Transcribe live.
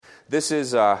This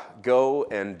is go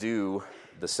and do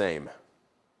the same.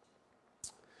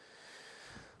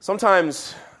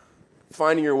 Sometimes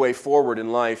finding your way forward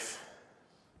in life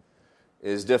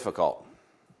is difficult.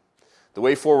 The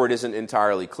way forward isn't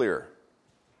entirely clear.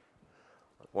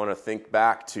 I want to think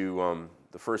back to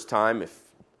the first time, if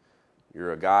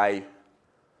you're a guy,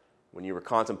 when you were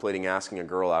contemplating asking a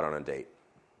girl out on a date.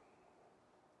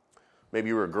 Maybe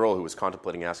you were a girl who was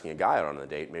contemplating asking a guy out on a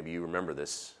date. Maybe you remember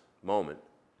this moment.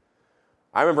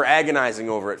 I remember agonizing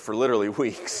over it for literally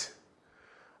weeks.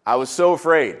 I was so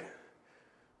afraid.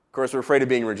 Of course, we're afraid of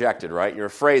being rejected, right? You're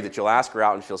afraid that you'll ask her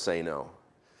out and she'll say no.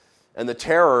 And the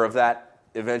terror of that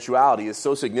eventuality is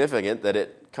so significant that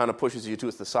it kind of pushes you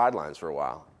to the sidelines for a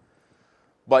while.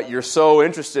 But you're so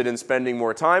interested in spending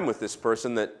more time with this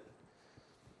person that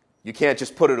you can't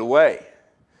just put it away.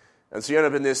 And so you end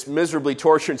up in this miserably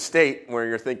tortured state where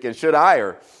you're thinking, should I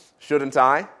or shouldn't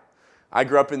I? I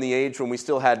grew up in the age when we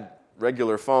still had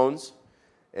regular phones,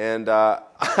 and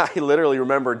I literally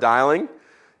remember dialing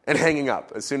and hanging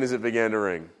up as soon as it began to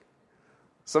ring.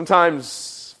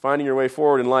 Sometimes finding your way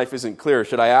forward in life isn't clear.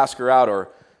 Should I ask her out or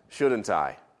shouldn't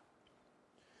I?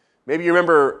 Maybe you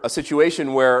remember a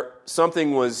situation where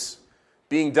something was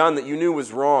being done that you knew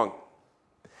was wrong.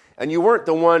 And you weren't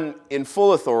the one in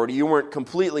full authority, you weren't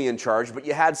completely in charge, but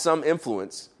you had some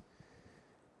influence.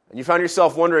 And you found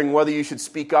yourself wondering whether you should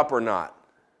speak up or not.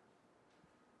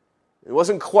 It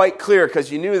wasn't quite clear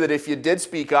because you knew that if you did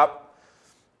speak up,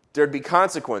 there'd be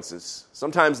consequences.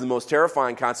 Sometimes the most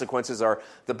terrifying consequences are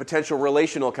the potential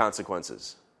relational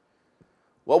consequences.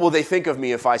 What will they think of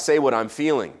me if I say what I'm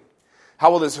feeling? How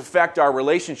will this affect our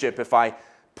relationship if I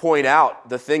point out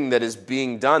the thing that is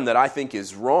being done that I think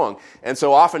is wrong? And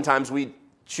so oftentimes we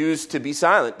choose to be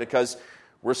silent because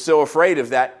we're so afraid of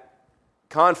that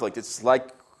conflict. It's like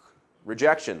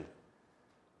rejection.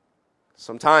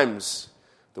 Sometimes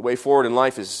the way forward in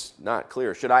life is not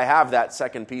clear. Should I have that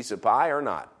second piece of pie or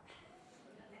not?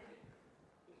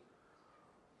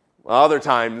 Well, other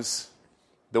times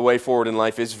the way forward in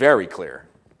life is very clear.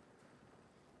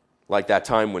 Like that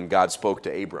time when God spoke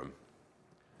to Abram.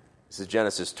 This is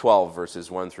Genesis 12,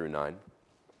 verses 1 through 9.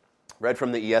 Read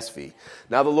from the ESV.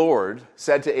 Now the Lord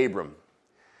said to Abram,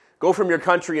 "Go from your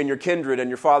country and your kindred and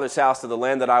your father's house to the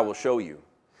land that I will show you.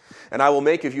 And I will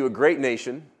make of you a great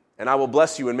nation, and I will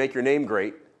bless you and make your name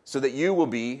great, so that you will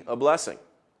be a blessing.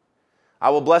 I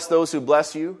will bless those who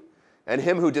bless you, and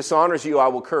him who dishonors you I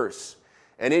will curse.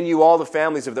 And in you all the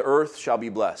families of the earth shall be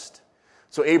blessed."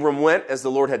 So Abram went as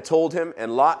the Lord had told him,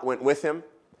 and Lot went with him.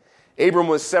 Abram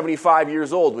was 75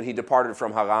 years old when he departed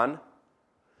from Haran.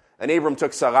 And Abram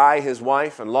took Sarai his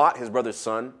wife, and Lot his brother's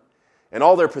son, and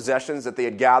all their possessions that they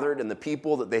had gathered, and the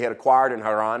people that they had acquired in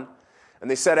Haran, and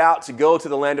they set out to go to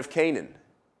the land of Canaan.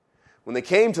 When they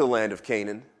came to the land of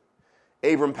Canaan,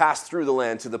 Abram passed through the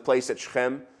land to the place at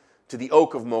Shechem, to the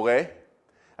oak of Moreh.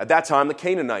 At that time the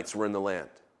Canaanites were in the land.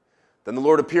 Then the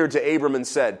Lord appeared to Abram and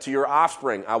said, "To your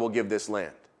offspring I will give this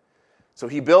land." So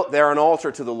he built there an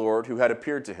altar to the Lord who had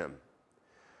appeared to him.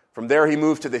 From there he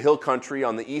moved to the hill country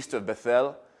on the east of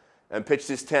Bethel and pitched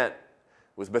his tent,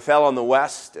 with Bethel on the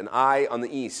west and Ai on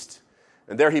the east.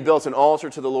 And there he built an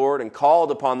altar to the Lord and called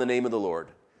upon the name of the Lord.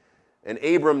 And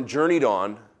Abram journeyed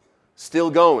on, still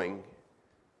going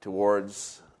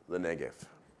towards the Negev.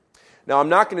 Now I'm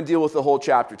not going to deal with the whole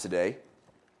chapter today.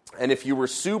 And if you were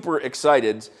super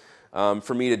excited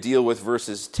for me to deal with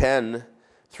verses 10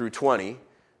 through 20,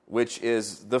 which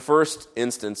is the first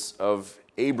instance of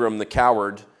Abram the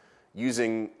coward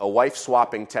using a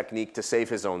wife-swapping technique to save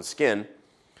his own skin,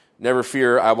 never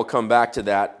fear, I will come back to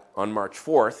that on March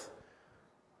 4th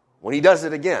when he does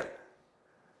it again.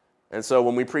 And so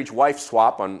when we preach wife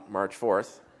swap on March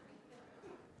 4th,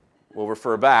 we'll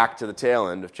refer back to the tail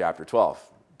end of chapter 12.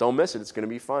 Don't miss it. It's going to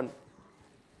be fun.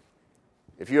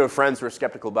 If you have friends who are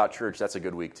skeptical about church, that's a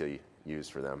good week to use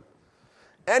for them.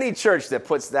 Any church that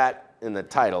puts that in the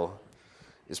title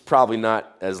is probably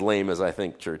not as lame as I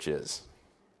think church is.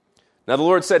 Now the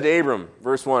Lord said to Abram,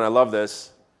 verse 1, I love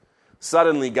this,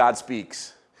 suddenly God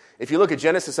speaks. If you look at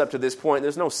Genesis up to this point,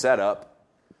 there's no setup.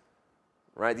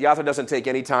 Right? The author doesn't take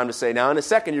any time to say, now in a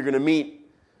second you're going to meet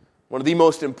one of the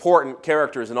most important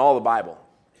characters in all the Bible.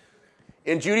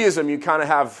 In Judaism, you kind of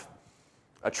have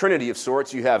a trinity of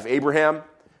sorts. You have Abraham,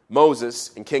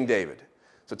 Moses, and King David.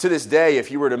 So to this day,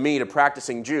 if you were to meet a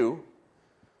practicing Jew,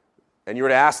 and you were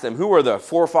to ask them, who are the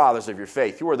forefathers of your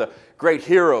faith? Who are the great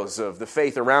heroes of the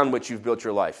faith around which you've built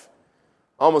your life?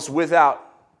 Almost without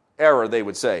error, they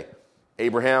would say,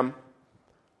 Abraham,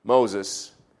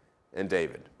 Moses, and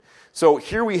David. So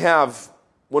here we have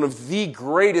one of the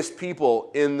greatest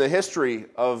people in the history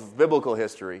of biblical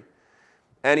history,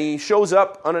 and he shows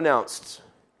up unannounced.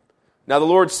 Now the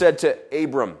Lord said to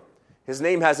Abram, his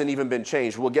name hasn't even been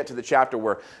changed. We'll get to the chapter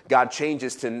where God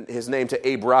changes his name to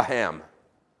Abraham.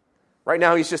 Right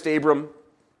now he's just Abram.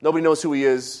 Nobody knows who he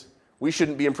is. We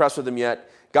shouldn't be impressed with him yet.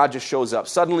 God just shows up.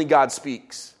 Suddenly God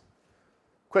speaks.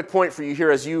 Quick point for you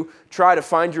here as you try to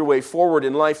find your way forward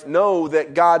in life. Know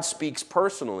that God speaks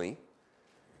personally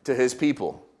to his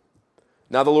people.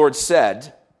 Now the Lord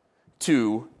said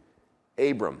to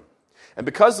Abram. And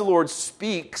because the Lord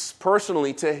speaks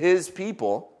personally to his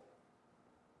people,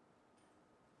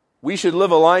 we should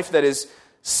live a life that is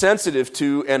sensitive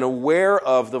to and aware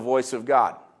of the voice of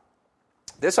God.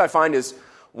 This, I find, is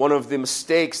one of the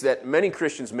mistakes that many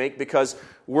Christians make because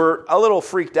we're a little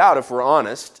freaked out, if we're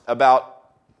honest, about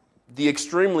the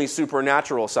extremely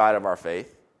supernatural side of our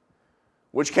faith,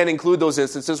 which can include those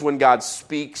instances when God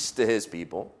speaks to his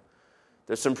people.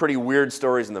 There's some pretty weird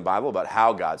stories in the Bible about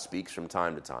how God speaks from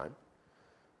time to time.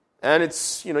 And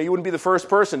it's, you wouldn't be the first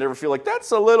person to ever feel like,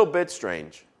 that's a little bit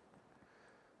strange.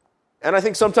 And I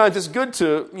think sometimes it's good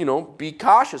to, be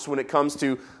cautious when it comes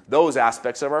to those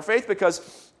aspects of our faith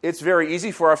because it's very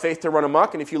easy for our faith to run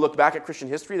amok. And if you look back at Christian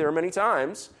history, there are many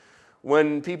times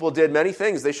when people did many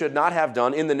things they should not have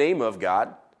done in the name of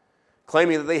God,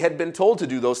 claiming that they had been told to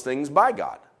do those things by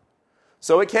God.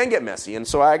 So it can get messy, and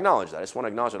so I acknowledge that. I just want to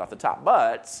acknowledge it off the top.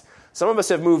 But some of us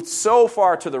have moved so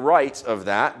far to the right of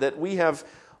that we have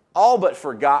all but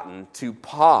forgotten to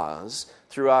pause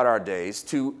throughout our days,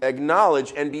 to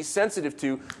acknowledge and be sensitive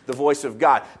to the voice of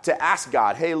God, to ask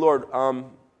God, hey, Lord,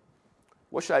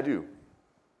 what should I do?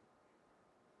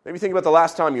 Maybe think about the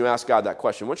last time you asked God that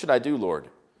question. What should I do, Lord?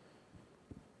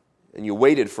 And you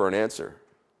waited for an answer.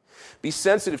 Be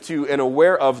sensitive to and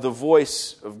aware of the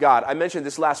voice of God. I mentioned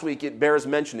this last week. It bears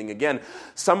mentioning. Again,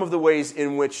 some of the ways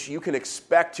in which you can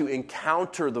expect to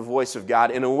encounter the voice of God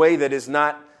in a way that is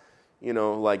not,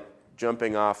 like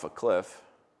jumping off a cliff,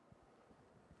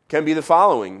 can be the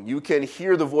following. You can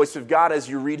hear the voice of God as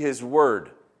you read his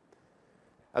word.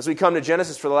 As we come to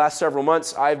Genesis for the last several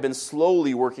months, I've been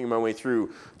slowly working my way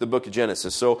through the book of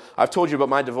Genesis. So I've told you about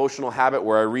my devotional habit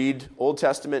where I read Old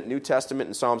Testament, New Testament,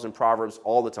 and Psalms and Proverbs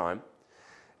all the time.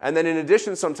 And then in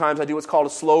addition, sometimes I do what's called a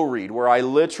slow read, where I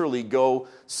literally go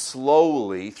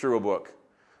slowly through a book.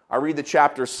 I read the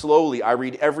chapter slowly. I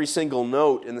read every single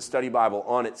note in the study Bible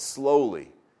on it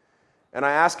slowly. And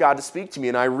I ask God to speak to me,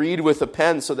 and I read with a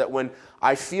pen so that when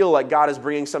I feel like God is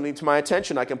bringing something to my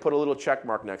attention, I can put a little check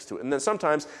mark next to it. And then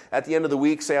sometimes at the end of the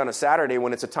week, say on a Saturday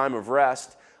when it's a time of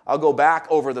rest, I'll go back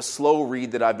over the slow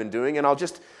read that I've been doing, and I'll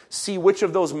just see which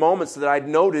of those moments that I'd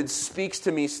noted speaks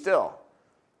to me still.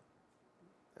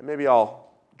 And maybe I'll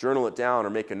journal it down or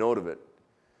make a note of it.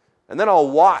 And then I'll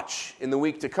watch in the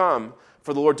week to come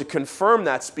for the Lord to confirm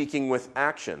that speaking with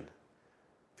action.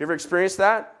 Have you ever experienced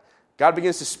that? God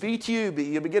begins to speak to you,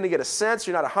 you begin to get a sense,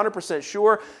 you're not 100%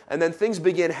 sure, and then things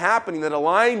begin happening that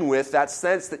align with that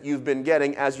sense that you've been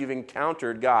getting as you've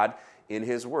encountered God in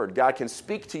his word. God can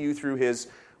speak to you through his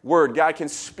word. God can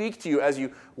speak to you as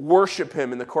you worship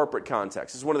him in the corporate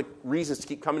context. This is one of the reasons to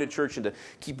keep coming to church and to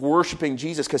keep worshiping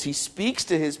Jesus, because he speaks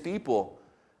to his people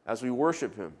as we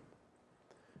worship him.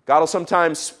 God will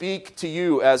sometimes speak to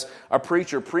you as a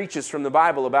preacher preaches from the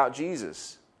Bible about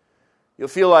Jesus. You'll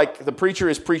feel like the preacher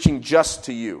is preaching just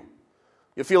to you.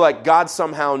 You'll feel like God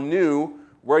somehow knew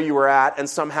where you were at and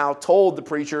somehow told the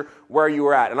preacher where you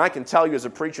were at. And I can tell you as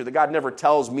a preacher that God never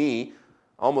tells me,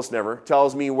 almost never,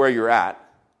 tells me where you're at.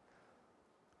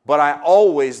 But I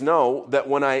always know that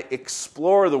when I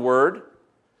explore the Word,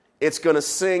 it's going to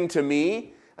sing to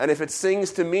me. And if it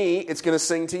sings to me, it's going to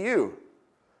sing to you.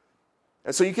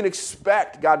 And so you can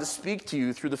expect God to speak to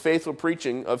you through the faithful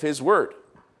preaching of his Word.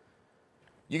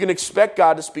 You can expect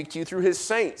God to speak to you through his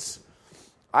saints.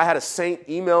 I had a saint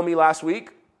email me last week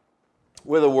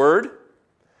with a word,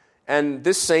 and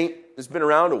this saint has been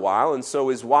around a while and so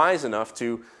is wise enough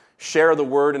to share the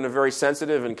word in a very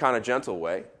sensitive and kind of gentle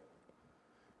way.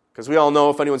 Because we all know,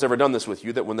 if anyone's ever done this with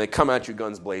you, that when they come at you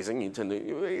guns blazing, you tend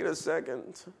to, wait a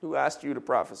second, who asked you to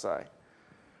prophesy?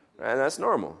 And that's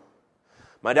normal.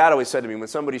 My dad always said to me, when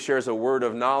somebody shares a word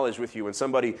of knowledge with you, when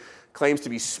somebody claims to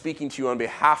be speaking to you on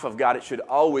behalf of God, it should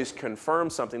always confirm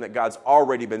something that God's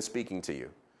already been speaking to you.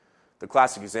 The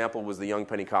classic example was the young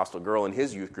Pentecostal girl in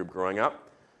his youth group growing up,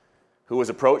 who was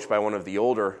approached by one of the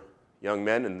older young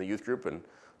men in the youth group and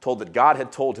told that God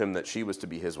had told him that she was to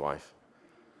be his wife.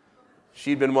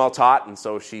 She'd been well taught, and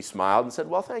so she smiled and said,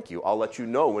 well, thank you. I'll let you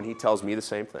know when he tells me the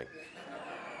same thing.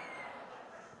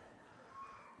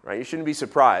 Right? You shouldn't be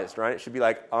surprised, right? It should be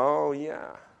like, oh,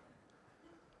 yeah.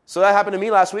 So that happened to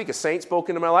me last week. A saint spoke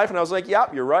into my life, and I was like,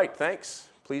 yep, you're right, thanks.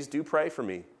 Please do pray for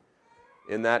me.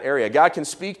 in that area. God can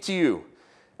speak to you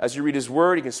as you read His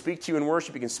Word. He can speak to you in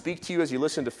worship. He can speak to you as you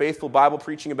listen to faithful Bible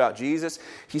preaching about Jesus.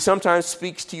 He sometimes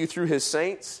speaks to you through His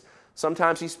saints.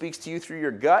 Sometimes He speaks to you through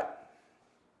your gut.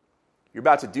 You're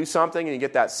about to do something and you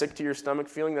get that sick to your stomach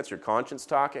feeling. That's your conscience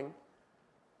talking.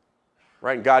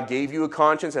 Right? And God gave you a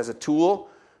conscience as a tool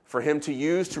for Him to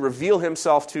use to reveal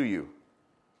Himself to you.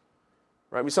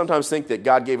 Right? We sometimes think that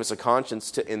God gave us a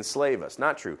conscience to enslave us.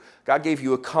 Not true. God gave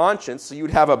you a conscience so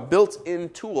you'd have a built-in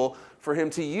tool for Him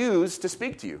to use to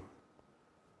speak to you.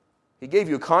 He gave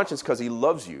you a conscience because He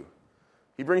loves you.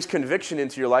 He brings conviction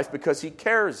into your life because He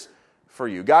cares for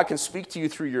you. God can speak to you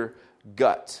through your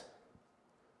gut.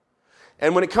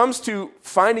 And when it comes to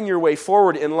finding your way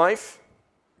forward in life,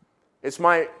 it's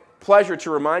my pleasure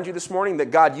to remind you this morning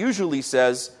that God usually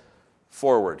says,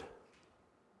 forward.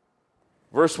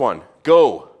 Verse 1,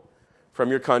 go from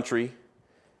your country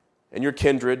and your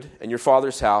kindred and your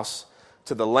father's house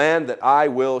to the land that I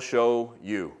will show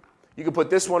you. You can put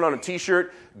this one on a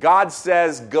t-shirt. God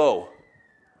says go.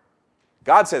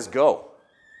 God says go.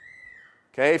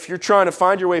 Okay, if you're trying to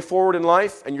find your way forward in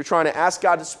life and you're trying to ask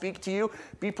God to speak to you,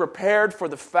 be prepared for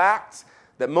the fact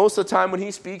that most of the time when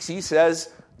He speaks, He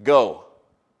says go.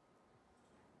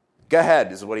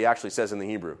 Gehed is what He actually says in the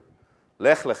Hebrew.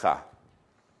 Lech lecha.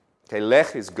 Okay,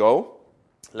 lech is go.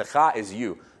 Lecha is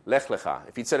you. Lech lecha.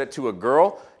 If He'd said it to a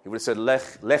girl, He would have said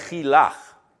lechi lach.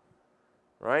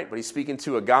 Right? But He's speaking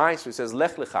to a guy, so He says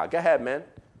lech lecha. Go ahead, man.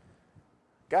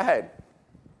 Go ahead.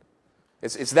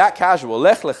 It's that casual.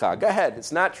 Lech lecha. Go ahead.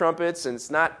 It's not trumpets and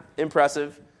it's not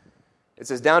impressive.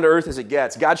 It's as down to earth as it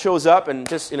gets. God shows up and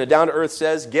just in a down to earth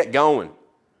says, get going.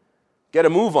 Get a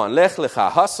move on. Lech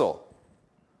lecha. Hustle.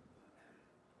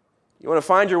 You want to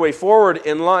find your way forward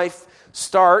in life,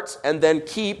 start and then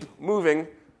keep moving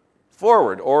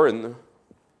forward. Or in the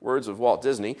words of Walt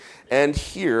Disney, and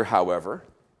here, however,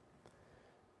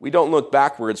 we don't look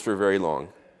backwards for very long.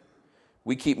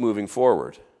 We keep moving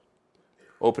forward,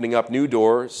 opening up new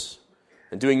doors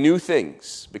and doing new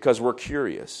things because we're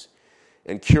curious.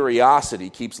 And curiosity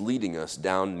keeps leading us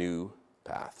down new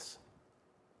paths.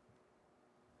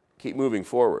 Keep moving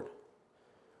forward.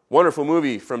 Wonderful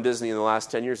movie from Disney in the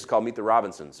last 10 years is called Meet the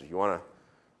Robinsons. If you want to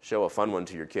show a fun one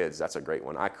to your kids, that's a great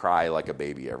one. I cry like a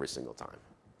baby every single time.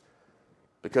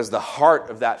 Because the heart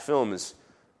of that film is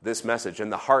this message,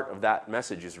 and the heart of that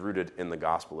message is rooted in the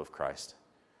gospel of Christ.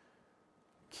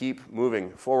 Keep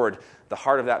moving forward. The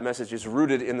heart of that message is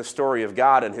rooted in the story of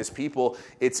God and His people.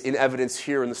 It's in evidence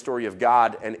here in the story of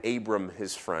God and Abram,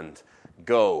 his friend.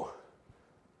 Go.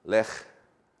 Lech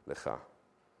lecha.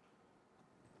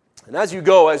 And as you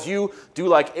go, as you do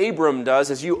like Abram does,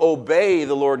 as you obey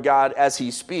the Lord God as He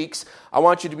speaks, I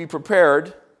want you to be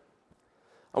prepared.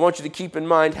 I want you to keep in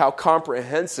mind how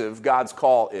comprehensive God's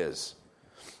call is.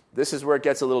 This is where it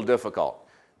gets a little difficult.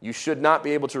 You should not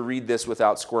be able to read this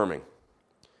without squirming.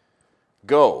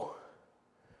 Go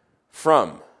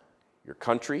from your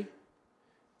country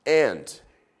and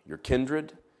your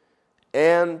kindred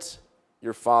and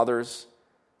your father's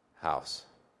house.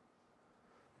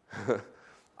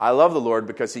 I love the Lord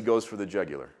because He goes for the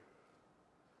jugular.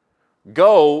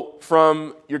 Go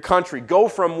from your country. Go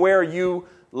from where you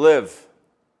live.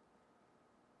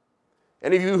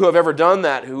 Any of you who have ever done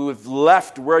that, who have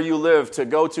left where you live to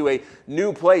go to a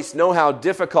new place, know how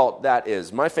difficult that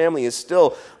is. My family is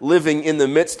still living in the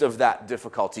midst of that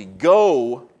difficulty.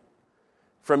 Go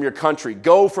from your country.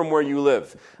 Go from where you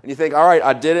live. And you think, all right,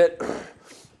 I did it.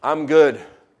 I'm good.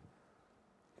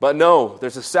 But no,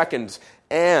 there's a second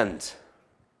and.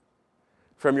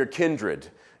 From your kindred.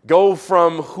 Go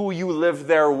from who you live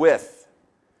there with.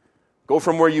 Go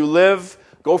from where you live.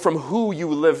 Go from who you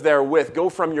live there with. Go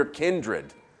from your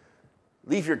kindred.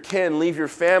 Leave your kin, leave your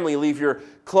family, leave your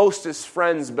closest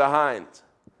friends behind.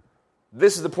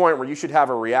 This is the point where you should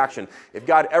have a reaction. If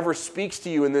God ever speaks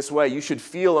to you in this way, you should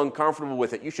feel uncomfortable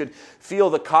with it. You should feel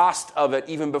the cost of it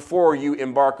even before you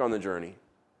embark on the journey.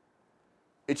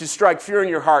 It should strike fear in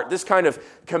your heart. This kind of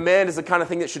command is the kind of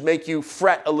thing that should make you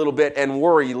fret a little bit and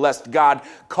worry lest God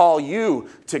call you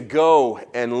to go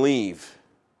and leave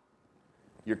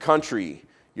your country,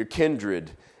 your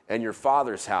kindred, and your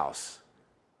father's house.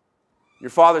 Your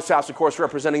father's house, of course,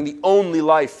 representing the only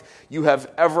life you have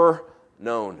ever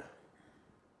known.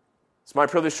 It's my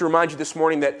privilege to remind you this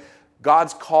morning that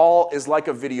God's call is like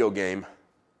a video game.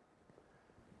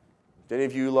 Do any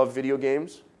of you love video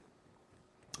games?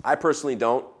 I personally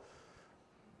don't.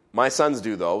 My sons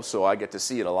do, though, so I get to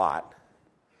see it a lot.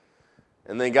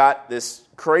 And they got this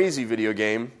crazy video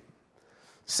game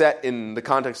set in the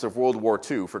context of World War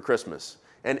II for Christmas.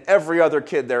 And every other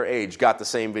kid their age got the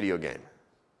same video game.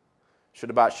 Should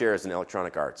about share as in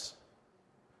Electronic Arts.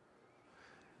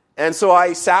 And so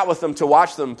I sat with them to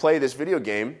watch them play this video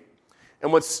game.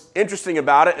 And what's interesting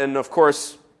about it, and of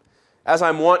course, as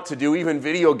I'm wont to do, even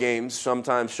video games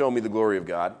sometimes show me the glory of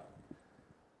God.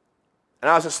 And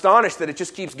I was astonished that it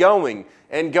just keeps going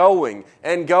and going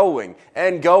and going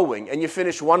and going. And you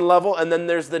finish one level, and then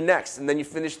there's the next. And then you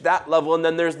finish that level, and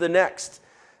then there's the next.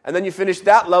 And then you finish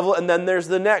that level, and then there's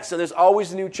the next. And there's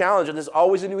always a new challenge, and there's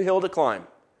always a new hill to climb.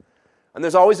 And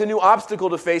there's always a new obstacle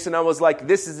to face. And I was like,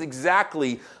 this is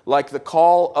exactly like the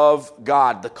call of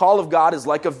God. The call of God is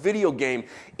like a video game.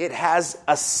 It has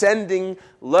ascending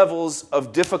levels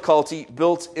of difficulty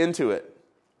built into it.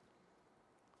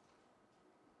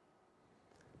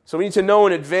 So we need to know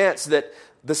in advance that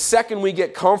the second we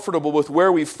get comfortable with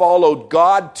where we followed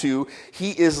God to,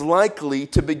 He is likely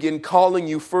to begin calling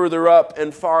you further up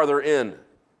and farther in. Do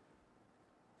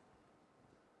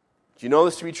you know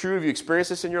this to be true? Have you experienced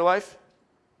this in your life?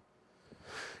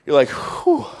 You're like,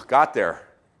 whew, got there.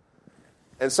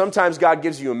 And sometimes God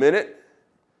gives you a minute,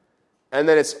 and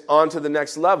then it's on to the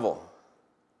next level.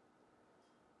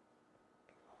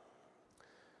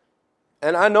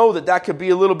 And I know that could be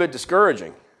a little bit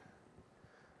discouraging.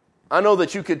 I know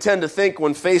that you could tend to think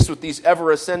when faced with these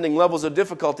ever-ascending levels of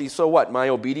difficulty, so what, my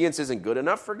obedience isn't good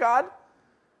enough for God?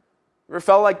 Ever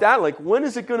felt like that? Like, when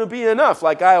is it going to be enough?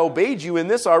 Like, I obeyed you in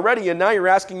this already, and now you're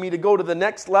asking me to go to the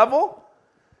next level?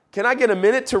 Can I get a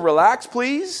minute to relax,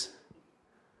 please?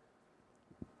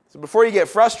 So before you get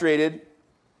frustrated,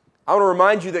 I want to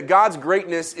remind you that God's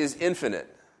greatness is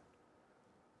infinite.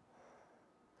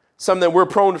 Something that we're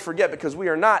prone to forget because we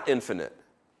are not infinite.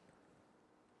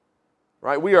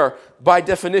 Right? We are, by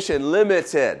definition,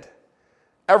 limited.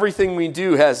 Everything we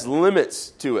do has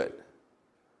limits to it.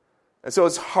 And so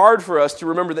it's hard for us to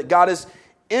remember that God is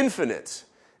infinite.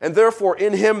 And therefore,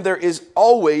 in Him, there is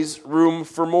always room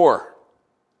for more.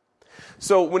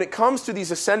 So when it comes to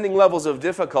these ascending levels of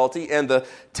difficulty and the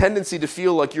tendency to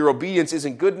feel like your obedience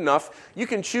isn't good enough, you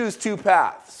can choose two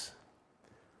paths.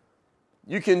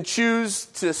 You can choose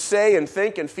to say and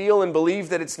think and feel and believe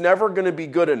that it's never going to be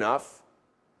good enough.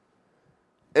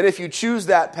 And if you choose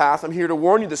that path, I'm here to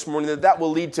warn you this morning that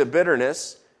will lead to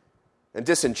bitterness and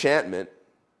disenchantment.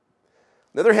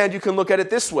 On the other hand, you can look at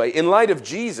it this way. In light of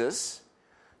Jesus,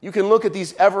 you can look at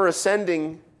these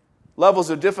ever-ascending levels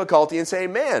of difficulty and say,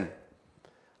 man,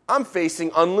 I'm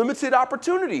facing unlimited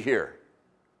opportunity here.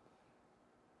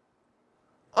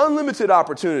 Unlimited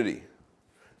opportunity.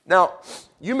 Now,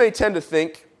 you may tend to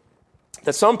think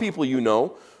that some people you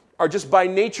know are just by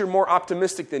nature more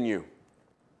optimistic than you.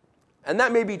 And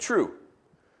that may be true.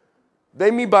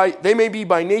 They may be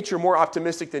by nature more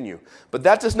optimistic than you. But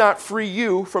that does not free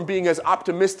you from being as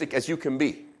optimistic as you can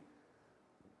be.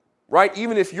 Right?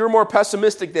 Even if you're more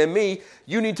pessimistic than me,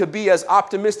 you need to be as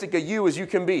optimistic as you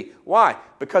can be. Why?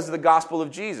 Because of the gospel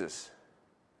of Jesus.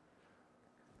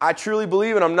 I truly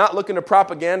believe, and I'm not looking to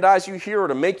propagandize you here or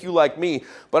to make you like me,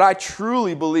 but I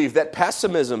truly believe that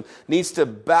pessimism needs to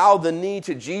bow the knee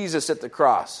to Jesus at the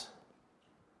cross.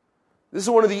 This is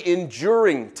one of the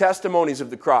enduring testimonies of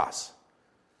the cross.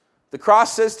 The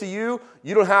cross says to you,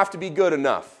 you don't have to be good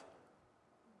enough.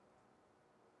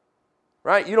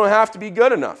 Right? You don't have to be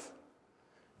good enough.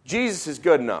 Jesus is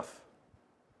good enough.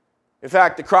 In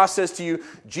fact, the cross says to you,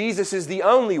 Jesus is the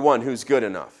only one who's good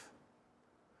enough.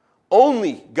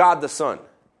 Only God the Son,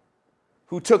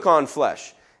 who took on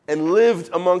flesh and lived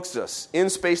amongst us in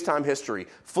space-time history,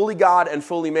 fully God and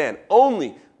fully man,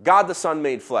 only God the Son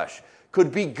made flesh,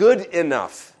 could be good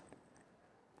enough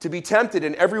to be tempted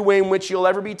in every way in which you'll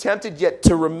ever be tempted, yet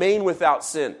to remain without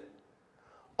sin.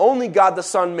 Only God the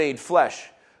Son made flesh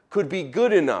could be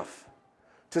good enough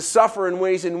to suffer in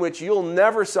ways in which you'll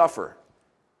never suffer,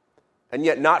 and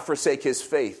yet not forsake His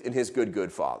faith in His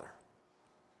good Father.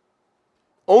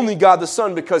 Only God the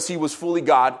Son, because He was fully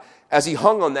God, as He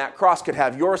hung on that cross, could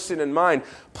have your sin and mine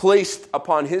placed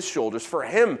upon His shoulders for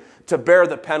Him to bear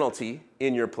the penalty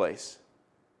in your place.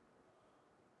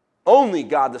 Only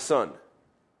God the Son,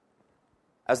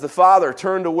 as the Father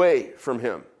turned away from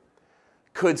Him,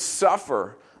 could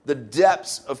suffer the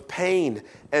depths of pain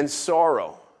and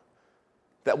sorrow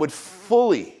that would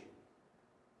fully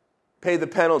pay the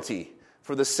penalty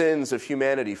for the sins of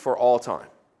humanity for all time.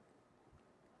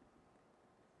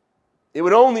 It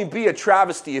would only be a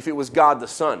travesty if it was God the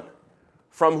Son,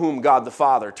 from whom God the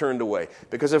Father turned away.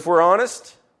 Because if we're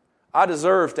honest, I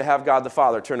deserve to have God the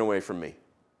Father turn away from me.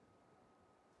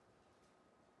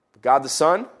 God the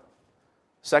Son,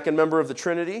 second member of the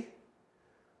Trinity,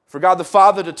 for God the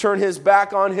Father to turn His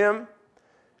back on Him,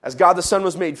 as God the Son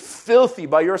was made filthy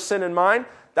by your sin and mine,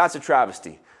 that's a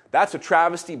travesty. That's a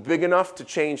travesty big enough to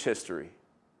change history.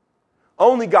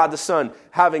 Only God the Son,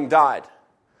 having died,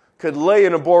 could lay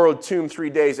in a borrowed tomb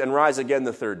 3 days and rise again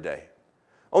the third day.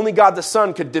 Only God the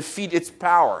Son could defeat its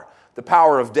power, the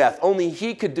power of death. Only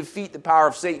He could defeat the power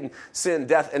of Satan, sin,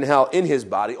 death, and hell in His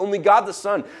body. Only God the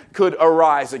Son could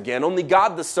arise again. Only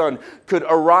God the Son could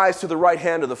arise to the right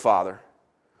hand of the Father.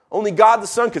 Only God the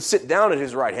Son could sit down at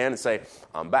His right hand and say,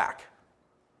 I'm back.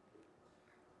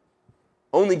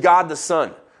 Only God the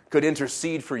Son could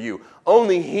intercede for you.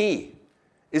 Only He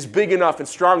is big enough and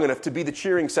strong enough to be the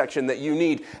cheering section that you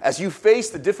need as you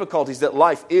face the difficulties that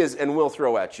life is and will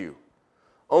throw at you.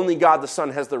 Only God the Son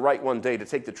has the right one day to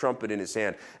take the trumpet in His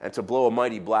hand and to blow a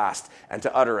mighty blast and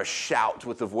to utter a shout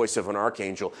with the voice of an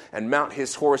archangel and mount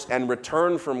His horse and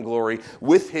return from glory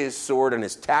with His sword and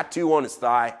His tattoo on His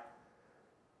thigh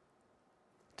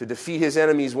to defeat His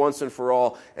enemies once and for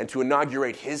all and to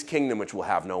inaugurate His kingdom which will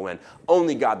have no end.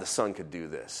 Only God the Son could do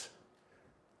this.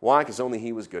 Why? Because only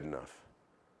He was good enough.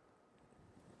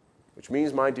 Which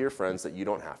means, my dear friends, that you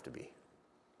don't have to be.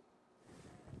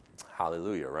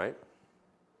 Hallelujah, right?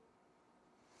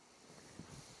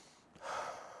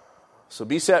 So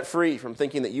be set free from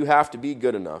thinking that you have to be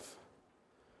good enough.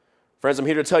 Friends, I'm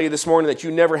here to tell you this morning that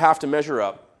you never have to measure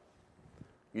up.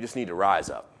 You just need to rise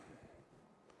up.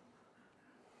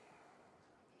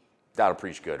 That'll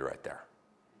preach good right there.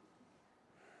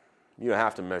 You don't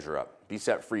have to measure up. Be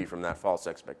set free from that false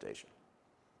expectation.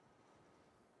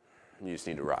 You just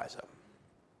need to rise up.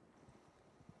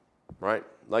 Right?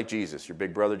 Like Jesus, your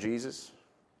big brother Jesus.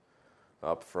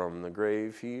 Up from the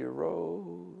grave He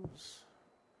arose.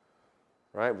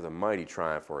 Right? With a mighty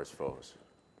triumph for His foes.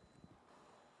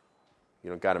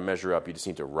 You don't got to measure up. You just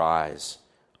need to rise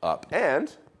up.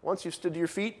 And once you've stood to your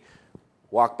feet,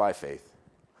 walk by faith.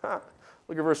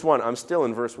 Look at verse 1. I'm still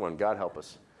in verse 1. God help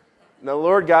us. Now the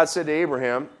Lord God said to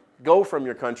Abraham, go from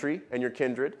your country and your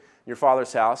kindred, your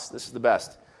father's house. This is the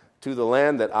best. To the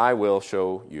land that I will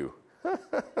show you.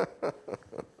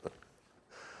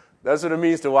 That's what it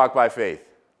means to walk by faith.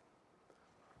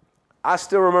 I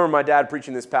still remember my dad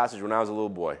preaching this passage when I was a little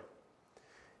boy.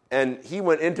 And he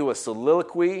went into a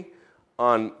soliloquy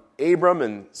on Abram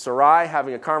and Sarai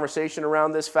having a conversation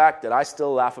around this fact that I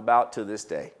still laugh about to this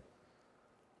day.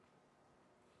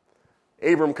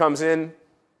 Abram comes in.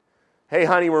 Hey,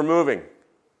 honey, we're moving.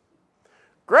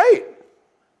 Great.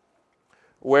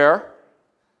 Where?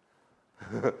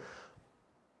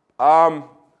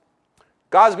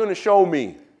 God's going to show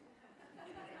me.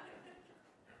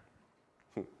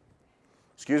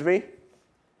 Excuse me?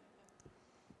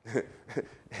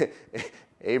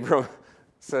 Abram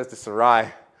says to Sarai,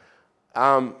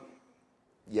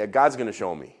 yeah, God's going to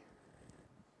show me.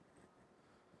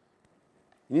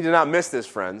 You need to not miss this,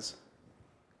 friends.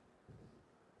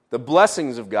 The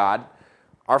blessings of God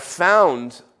are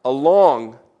found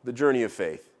along the journey of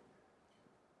faith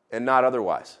and not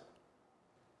otherwise.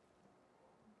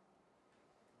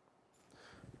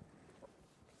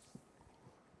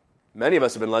 Many of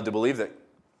us have been led to believe that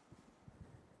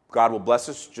God will bless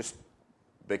us just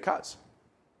because.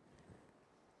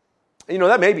 And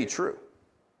that may be true.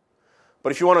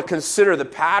 But if you want to consider the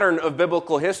pattern of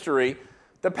biblical history,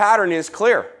 the pattern is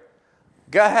clear.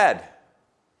 Go ahead.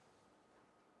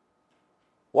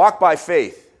 Walk by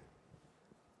faith.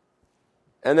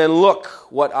 And then look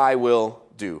what I will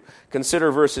do. Consider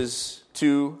verses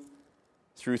 2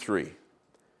 through 3.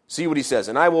 See what he says.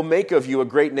 And I will make of you a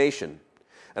great nation,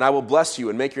 and I will bless you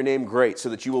and make your name great so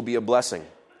that you will be a blessing.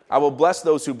 I will bless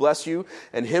those who bless you,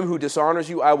 and him who dishonors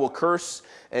you I will curse,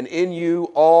 and in you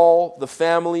all the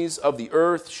families of the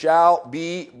earth shall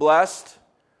be blessed.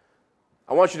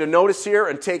 I want you to notice here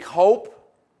and take hope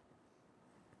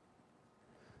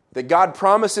that God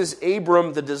promises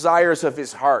Abram the desires of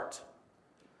his heart.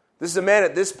 This is a man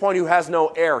at this point who has no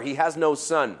heir. He has no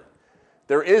son.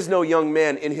 There is no young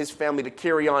man in his family to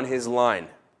carry on his line.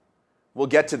 We'll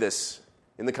get to this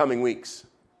in the coming weeks.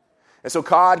 And so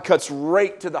God cuts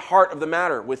right to the heart of the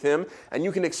matter with him, and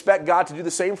you can expect God to do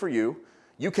the same for you.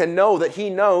 You can know that he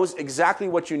knows exactly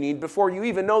what you need before you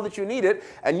even know that you need it,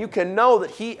 and you can know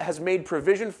that he has made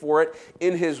provision for it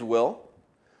in his will,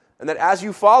 and that as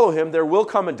you follow him, there will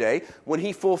come a day when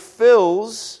he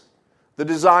fulfills the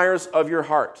desires of your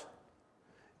heart.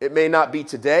 It may not be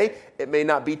today, it may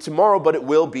not be tomorrow, but it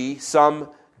will be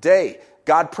someday.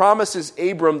 God promises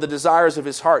Abram the desires of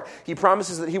his heart. He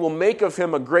promises that he will make of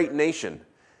him a great nation.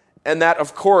 And that,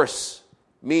 of course,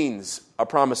 means a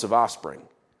promise of offspring.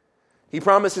 He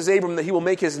promises Abram that he will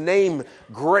make his name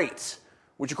great,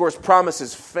 which, of course,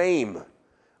 promises fame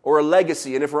or a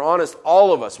legacy. And if we're honest,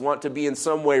 all of us want to be in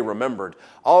some way remembered.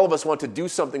 All of us want to do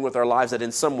something with our lives that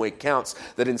in some way counts,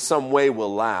 that in some way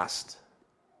will last.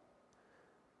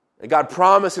 And God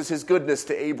promises his goodness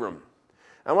to Abram.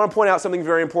 I want to point out something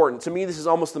very important. To me, this is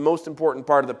almost the most important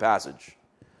part of the passage.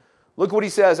 Look what he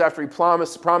says after he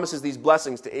promises these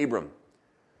blessings to Abram.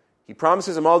 He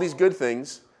promises him all these good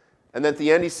things, and then at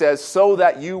the end he says, so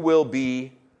that you will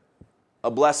be a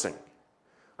blessing.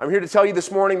 I'm here to tell you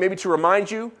this morning, maybe to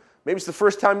remind you, maybe it's the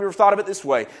first time you ever thought of it this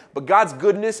way, but God's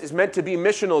goodness is meant to be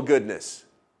missional goodness.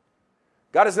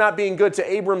 God is not being good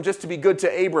to Abram just to be good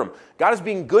to Abram. God is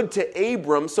being good to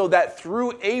Abram so that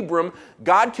through Abram,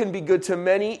 God can be good to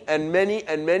many and many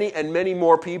and many and many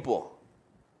more people.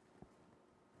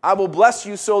 I will bless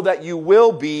you so that you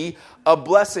will be a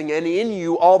blessing, and in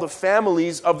you all the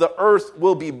families of the earth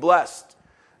will be blessed.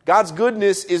 God's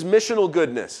goodness is missional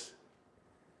goodness.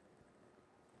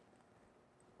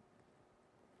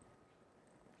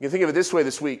 You can think of it this way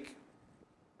this week.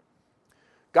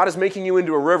 God is making you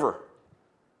into a river,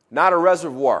 not a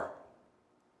reservoir.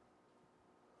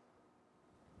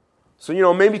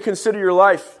 So, maybe consider your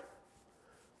life.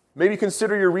 Maybe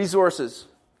consider your resources.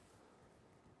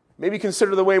 Maybe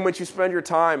consider the way in which you spend your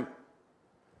time.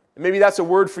 And maybe that's a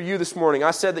word for you this morning. I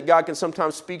said that God can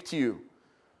sometimes speak to you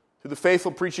through the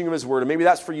faithful preaching of His Word. And maybe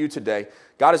that's for you today.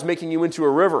 God is making you into a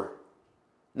river,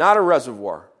 not a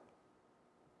reservoir.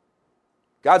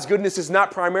 God's goodness is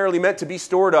not primarily meant to be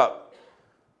stored up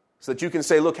so that you can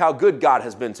say, look how good God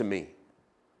has been to me.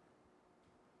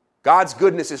 God's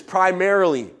goodness is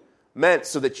primarily meant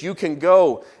so that you can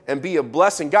go and be a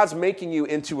blessing. God's making you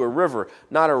into a river,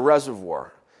 not a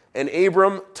reservoir. And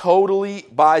Abram totally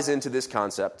buys into this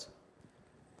concept.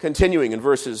 Continuing in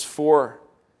verses 4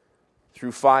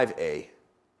 through 5a.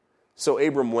 So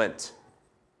Abram went,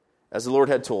 as the Lord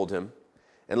had told him,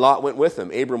 and Lot went with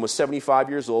him. Abram was 75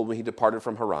 years old when he departed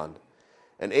from Haran.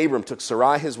 And Abram took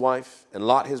Sarai his wife, and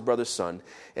Lot his brother's son,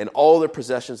 and all their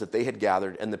possessions that they had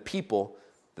gathered, and the people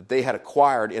that they had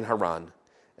acquired in Haran.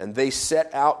 And they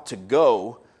set out to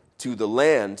go to the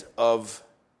land of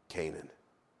Canaan.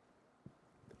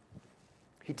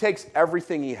 He takes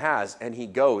everything he has and he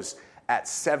goes at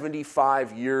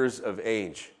 75 years of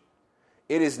age.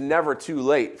 It is never too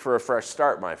late for a fresh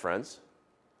start, my friends.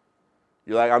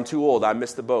 You're like, I'm too old, I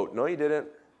missed the boat. No, you didn't.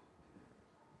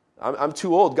 I'm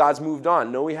too old, God's moved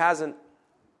on. No, He hasn't.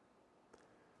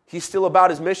 He's still about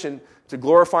His mission to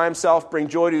glorify Himself, bring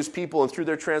joy to His people, and through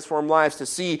their transformed lives to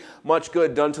see much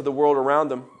good done to the world around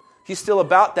them. He's still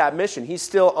about that mission. He's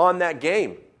still on that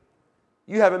game.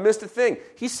 You haven't missed a thing.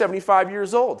 He's 75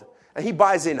 years old, and he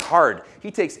buys in hard.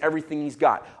 He takes everything he's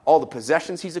got, all the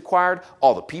possessions he's acquired,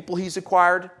 all the people he's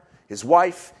acquired, his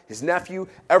wife, his nephew,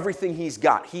 everything he's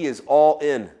got. He is all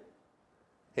in.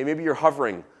 Hey, maybe you're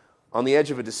hovering on the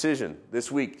edge of a decision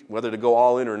this week, whether to go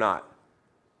all in or not.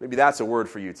 Maybe that's a word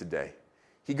for you today.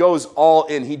 He goes all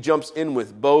in. He jumps in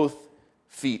with both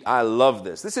feet. I love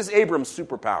this. This is Abram's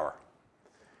superpower.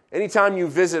 Anytime you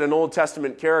visit an Old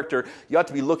Testament character, you have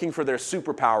to be looking for their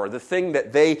superpower, the thing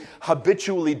that they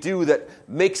habitually do that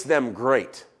makes them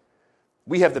great.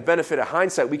 We have the benefit of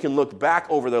hindsight. We can look back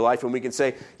over their life and we can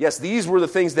say, yes, these were the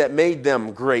things that made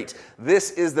them great.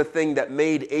 This is the thing that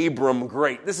made Abram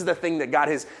great. This is the thing that got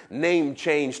his name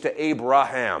changed to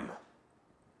Abraham.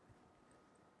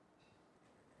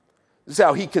 This is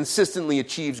how he consistently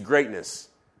achieves greatness.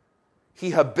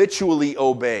 He habitually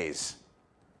obeys.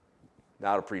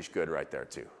 That'll preach good right there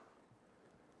too.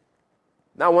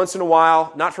 Not once in a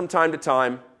while, not from time to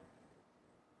time.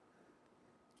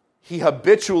 He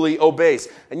habitually obeys.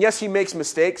 And yes, he makes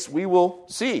mistakes. We will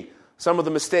see some of the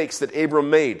mistakes that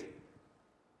Abram made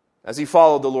as he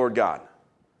followed the Lord God.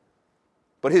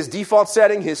 But his default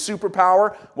setting, his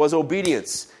superpower, was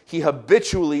obedience. He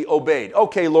habitually obeyed.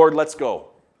 Okay, Lord, let's go.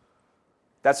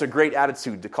 That's a great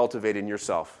attitude to cultivate in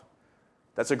yourself.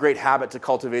 That's a great habit to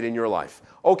cultivate in your life.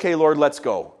 Okay, Lord, let's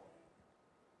go.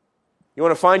 You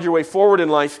want to find your way forward in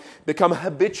life, become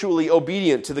habitually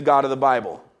obedient to the God of the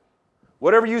Bible.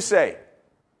 Whatever you say.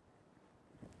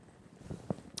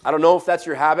 I don't know if that's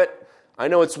your habit. I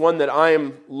know it's one that I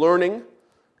am learning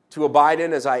to abide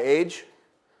in as I age.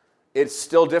 It's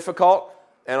still difficult,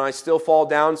 and I still fall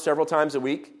down several times a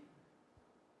week.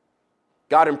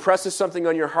 God impresses something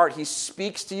on your heart. He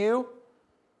speaks to you.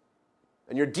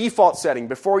 And your default setting,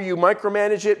 before you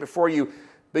micromanage it, before you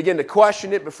begin to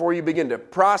question it, before you begin to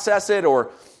process it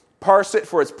or parse it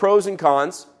for its pros and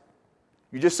cons,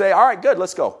 you just say, all right, good,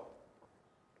 let's go.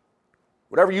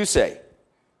 Whatever you say.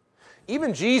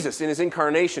 Even Jesus in his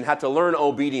incarnation had to learn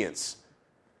obedience.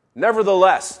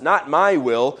 Nevertheless, not my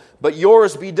will, but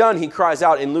yours be done, he cries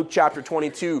out in Luke chapter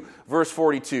 22, verse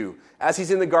 42, as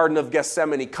he's in the Garden of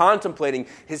Gethsemane contemplating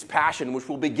his passion, which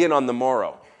will begin on the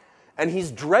morrow. And he's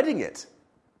dreading it.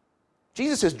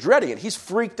 Jesus is dreading it. He's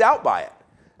freaked out by it.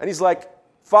 And he's like,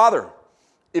 Father,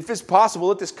 If it's possible,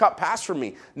 let this cup pass from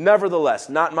me. Nevertheless,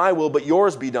 not my will, but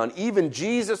yours be done. Even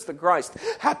Jesus the Christ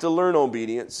had to learn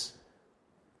obedience.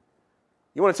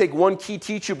 You want to take one key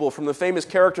teachable from the famous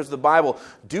characters of the Bible,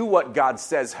 do what God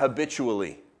says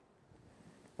habitually.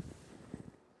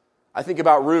 I think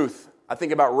about Ruth. I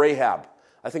think about Rahab.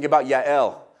 I think about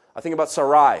Yael. I think about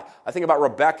Sarai. I think about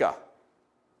Rebecca.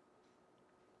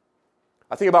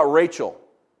 I think about Rachel.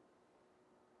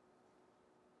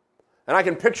 And I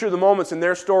can picture the moments in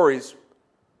their stories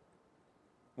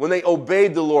when they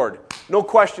obeyed the Lord. No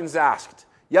questions asked.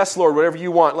 Yes, Lord, whatever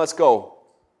you want, let's go.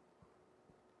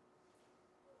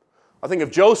 I think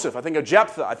of Joseph. I think of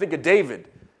Jephthah. I think of David.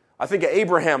 I think of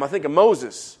Abraham. I think of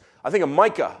Moses. I think of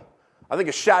Micah. I think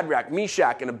of Shadrach,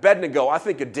 Meshach, and Abednego. I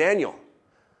think of Daniel.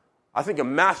 I think of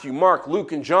Matthew, Mark,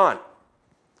 Luke, and John.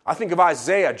 I think of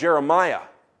Isaiah, Jeremiah.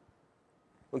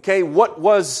 Okay, what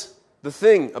was the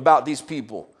thing about these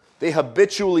people? They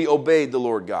habitually obeyed the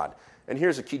Lord God. And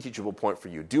here's a key teachable point for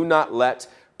you. Do not let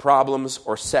problems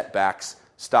or setbacks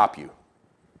stop you.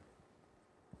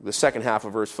 The second half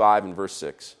of verse 5 and verse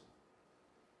 6.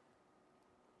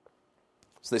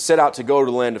 So they set out to go to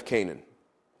the land of Canaan.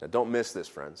 Now don't miss this,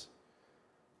 friends.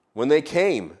 When they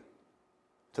came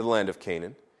to the land of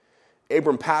Canaan,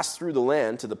 Abram passed through the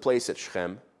land to the place at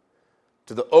Shechem,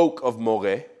 to the oak of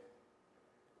Moreh.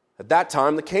 At that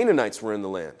time, the Canaanites were in the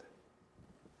land.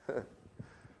 There's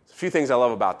a few things I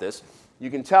love about this. You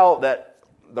can tell that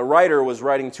the writer was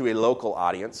writing to a local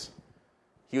audience.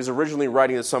 He was originally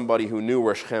writing to somebody who knew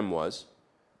where Shechem was.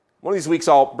 One of these weeks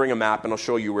I'll bring a map and I'll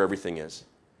show you where everything is.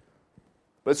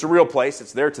 But it's a real place.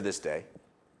 It's there to this day.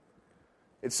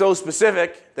 It's so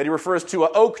specific that he refers to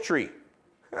an oak tree.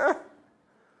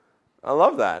 I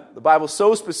love that. The Bible's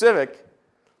so specific,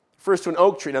 refers to an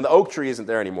oak tree. Now, the oak tree isn't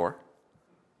there anymore,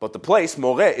 but the place,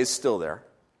 Moreh, is still there.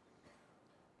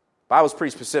 The Bible's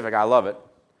pretty specific. I love it.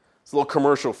 It's a little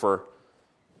commercial for,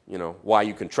 why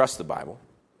you can trust the Bible.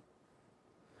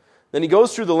 Then he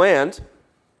goes through the land,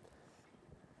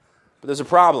 but there's a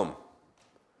problem.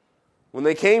 When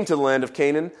they came to the land of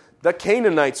Canaan, the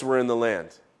Canaanites were in the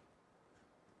land.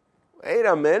 Wait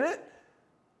a minute.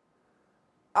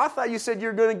 I thought you said you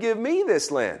were going to give me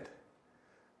this land.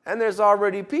 And there's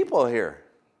already people here.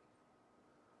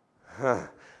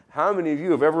 How many of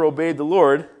you have ever obeyed the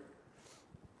Lord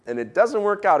and it doesn't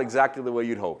work out exactly the way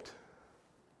you'd hoped?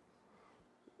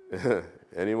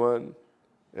 Anyone?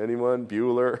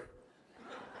 Bueller?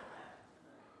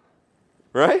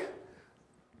 Right?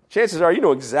 Chances are you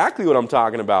know exactly what I'm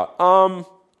talking about.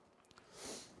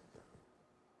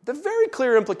 The very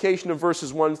clear implication of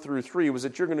verses 1 through 3 was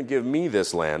that you're going to give me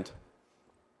this land.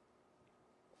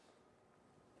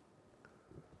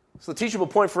 So the teachable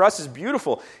point for us is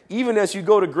beautiful. Even as you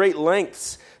go to great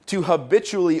lengths to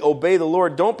habitually obey the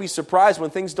Lord, don't be surprised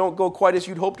when things don't go quite as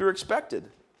you'd hoped or expected.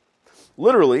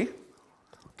 Literally,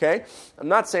 okay? I'm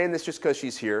not saying this just because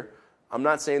she's here. I'm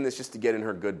not saying this just to get in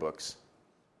her good books,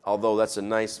 although that's a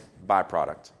nice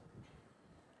byproduct.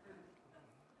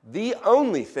 The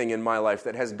only thing in my life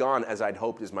that has gone as I'd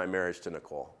hoped is my marriage to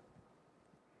Nicole.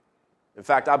 In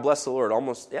fact, I bless the Lord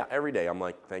almost every day. I'm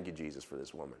like, thank you, Jesus, for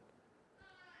this woman.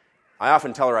 I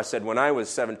often tell her, I said, when I was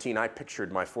 17, I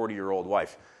pictured my 40-year-old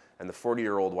wife, and the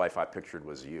 40-year-old wife I pictured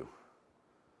was you.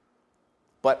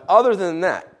 But other than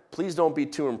that, please don't be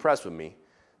too impressed with me.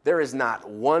 There is not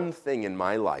one thing in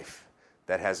my life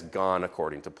that has gone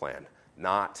according to plan.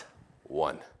 Not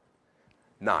one.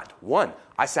 Not one.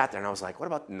 I sat there and I was like, what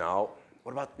about no?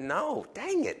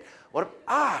 Dang it.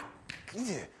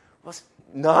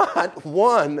 Not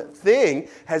one thing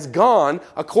has gone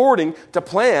according to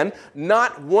plan.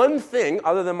 Not one thing,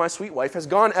 other than my sweet wife, has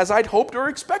gone as I'd hoped or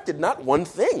expected. Not one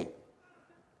thing.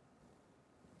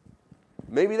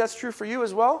 Maybe that's true for you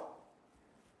as well.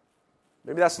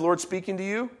 Maybe that's the Lord speaking to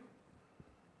you.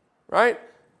 Right?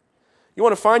 You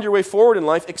want to find your way forward in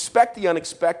life, expect the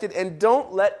unexpected, and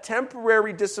don't let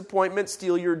temporary disappointment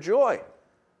steal your joy.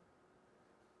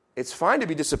 It's fine to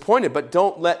be disappointed, but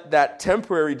don't let that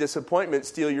temporary disappointment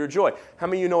steal your joy. How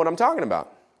many of you know what I'm talking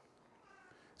about?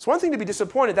 It's one thing to be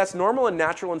disappointed. That's normal and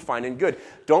natural and fine and good.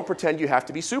 Don't pretend you have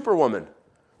to be Superwoman.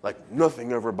 Like,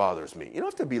 nothing ever bothers me. You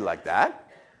don't have to be like that.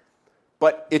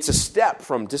 But it's a step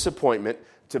from disappointment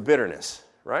to bitterness,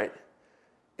 right?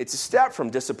 It's a step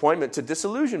from disappointment to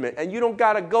disillusionment, and you don't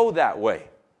got to go that way.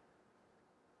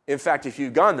 In fact, if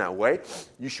you've gone that way,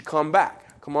 you should come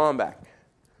back. Come on back.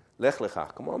 Lech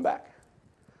lecha. Come on back.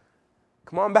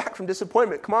 Come on back from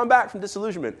disappointment. Come on back from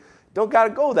disillusionment. Don't got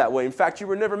to go that way. In fact, you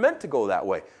were never meant to go that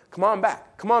way. Come on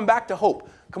back. Come on back to hope.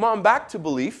 Come on back to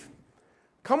belief.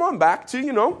 Come on back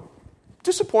to,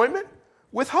 disappointment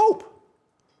with hope.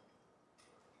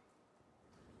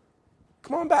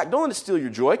 Come on back. Don't let it steal your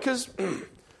joy, because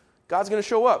God's going to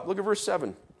show up. Look at verse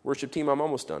 7. Worship team, I'm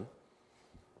almost done.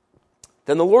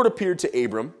 Then the Lord appeared to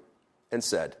Abram and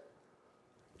said,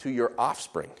 to your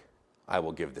offspring I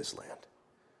will give this land.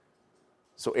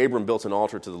 So Abram built an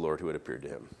altar to the Lord who had appeared to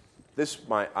him.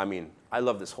 I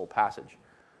love this whole passage,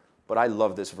 but I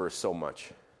love this verse so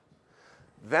much.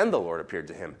 Then the Lord appeared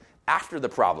to him after the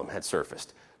problem had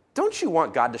surfaced. Don't you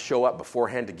want God to show up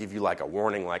beforehand to give you like a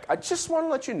warning, like, I just want to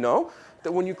let you know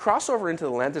that when you cross over into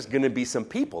the land, there's going to be some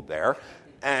people there,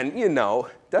 and,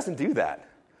 doesn't do that.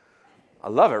 I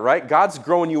love it, right? God's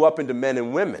growing you up into men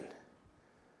and women,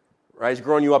 right? He's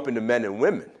growing you up into men and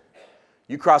women.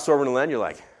 You cross over into the land, you're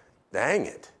like, dang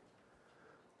it,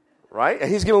 right? And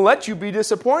he's going to let you be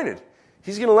disappointed.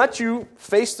 He's going to let you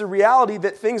face the reality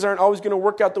that things aren't always going to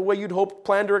work out the way you'd hoped,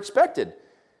 planned, or expected.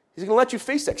 He's going to let you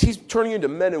face that. He's turning you into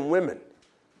men and women.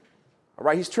 All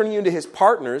right? He's turning you into his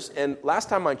partners. And last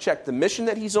time I checked, the mission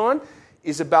that he's on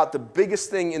is about the biggest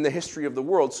thing in the history of the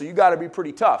world. So you got to be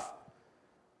pretty tough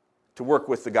to work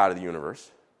with the God of the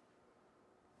universe.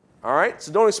 All right?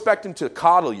 So don't expect him to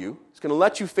coddle you. He's going to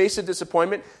let you face a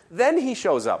disappointment. Then he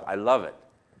shows up. I love it.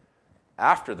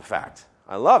 After the fact.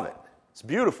 I love it. It's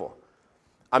beautiful.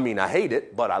 I hate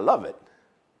it, but I love it.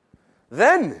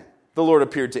 Then the Lord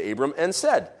appeared to Abram and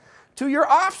said, to your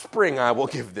offspring I will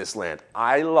give this land.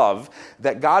 I love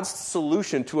that God's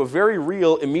solution to a very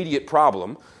real immediate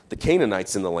problem, the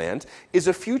Canaanites in the land, is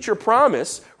a future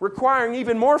promise requiring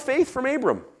even more faith from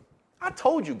Abram. I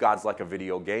told you God's like a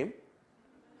video game.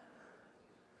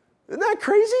 Isn't that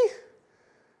crazy?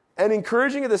 And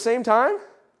encouraging at the same time?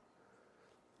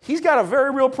 He's got a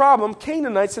very real problem,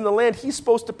 Canaanites in the land he's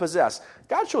supposed to possess.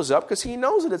 God shows up because he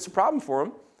knows that it's a problem for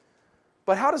him.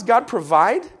 But how does God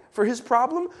provide for his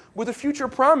problem? With a future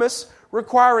promise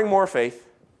requiring more faith.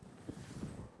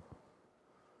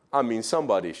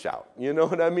 Somebody shout. You know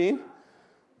what I mean?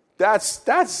 That's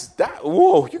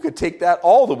whoa, you could take that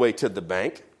all the way to the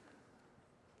bank.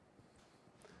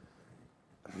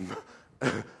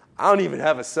 I don't even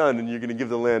have a son, and you're going to give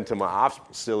the land to my offspring.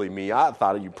 Silly me. I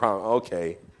thought you promised.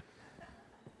 Okay.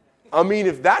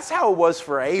 If that's how it was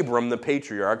for Abram, the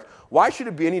patriarch, why should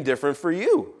it be any different for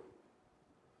you?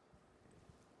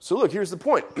 So look, here's the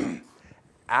point.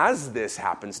 As this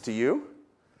happens to you,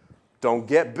 don't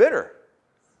get bitter.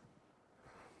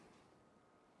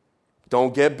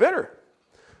 Don't get bitter.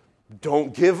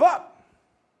 Don't give up.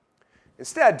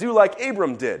 Instead, do like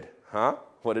Abram did.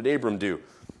 What did Abram do?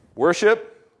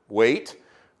 Worship, wait,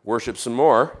 worship some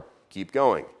more, keep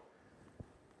going.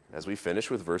 As we finish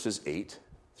with verses 8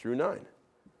 through 9.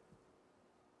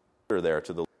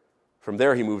 From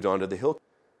there he moved on to the hill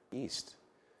east.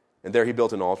 And there he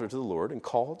built an altar to the Lord and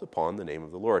called upon the name of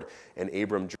the Lord. And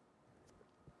Abram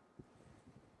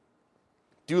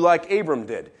do like Abram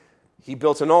did. He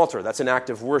built an altar. That's an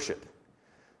act of worship.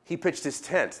 He pitched his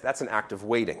tent. That's an act of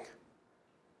waiting.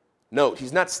 Note,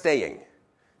 he's not staying.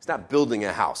 He's not building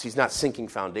a house. He's not sinking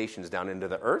foundations down into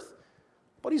the earth.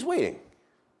 But he's waiting.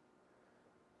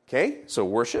 Okay? So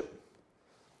worship.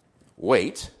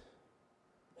 Wait.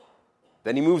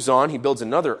 Then he moves on. He builds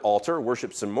another altar.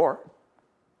 Worships some more.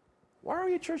 Why are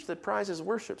we a church that prizes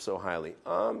worship so highly?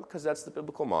 Because that's the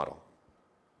biblical model.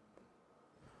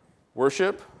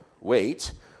 Worship,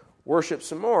 wait, worship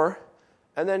some more,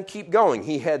 and then keep going.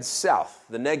 He heads south.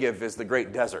 The Negev is the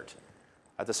great desert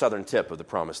at the southern tip of the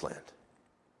Promised Land.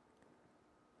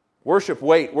 Worship,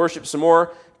 wait, worship some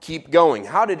more, keep going.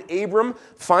 How did Abram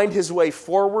find his way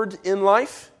forward in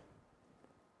life?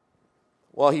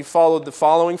 Well, he followed the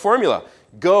following formula.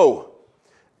 Go,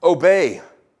 obey,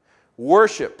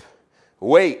 worship,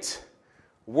 wait,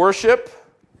 worship,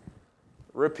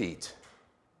 repeat.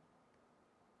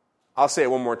 I'll say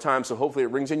it one more time, so hopefully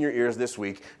it rings in your ears this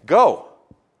week. Go,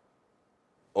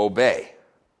 obey,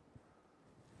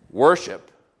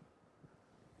 worship,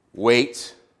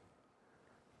 wait,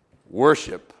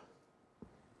 worship,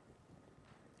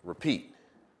 repeat.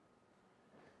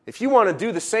 If you want to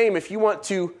do the same, if you want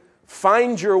to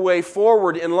find your way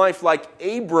forward in life like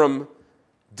Abram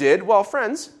did, well,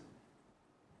 friends,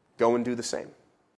 go and do the same.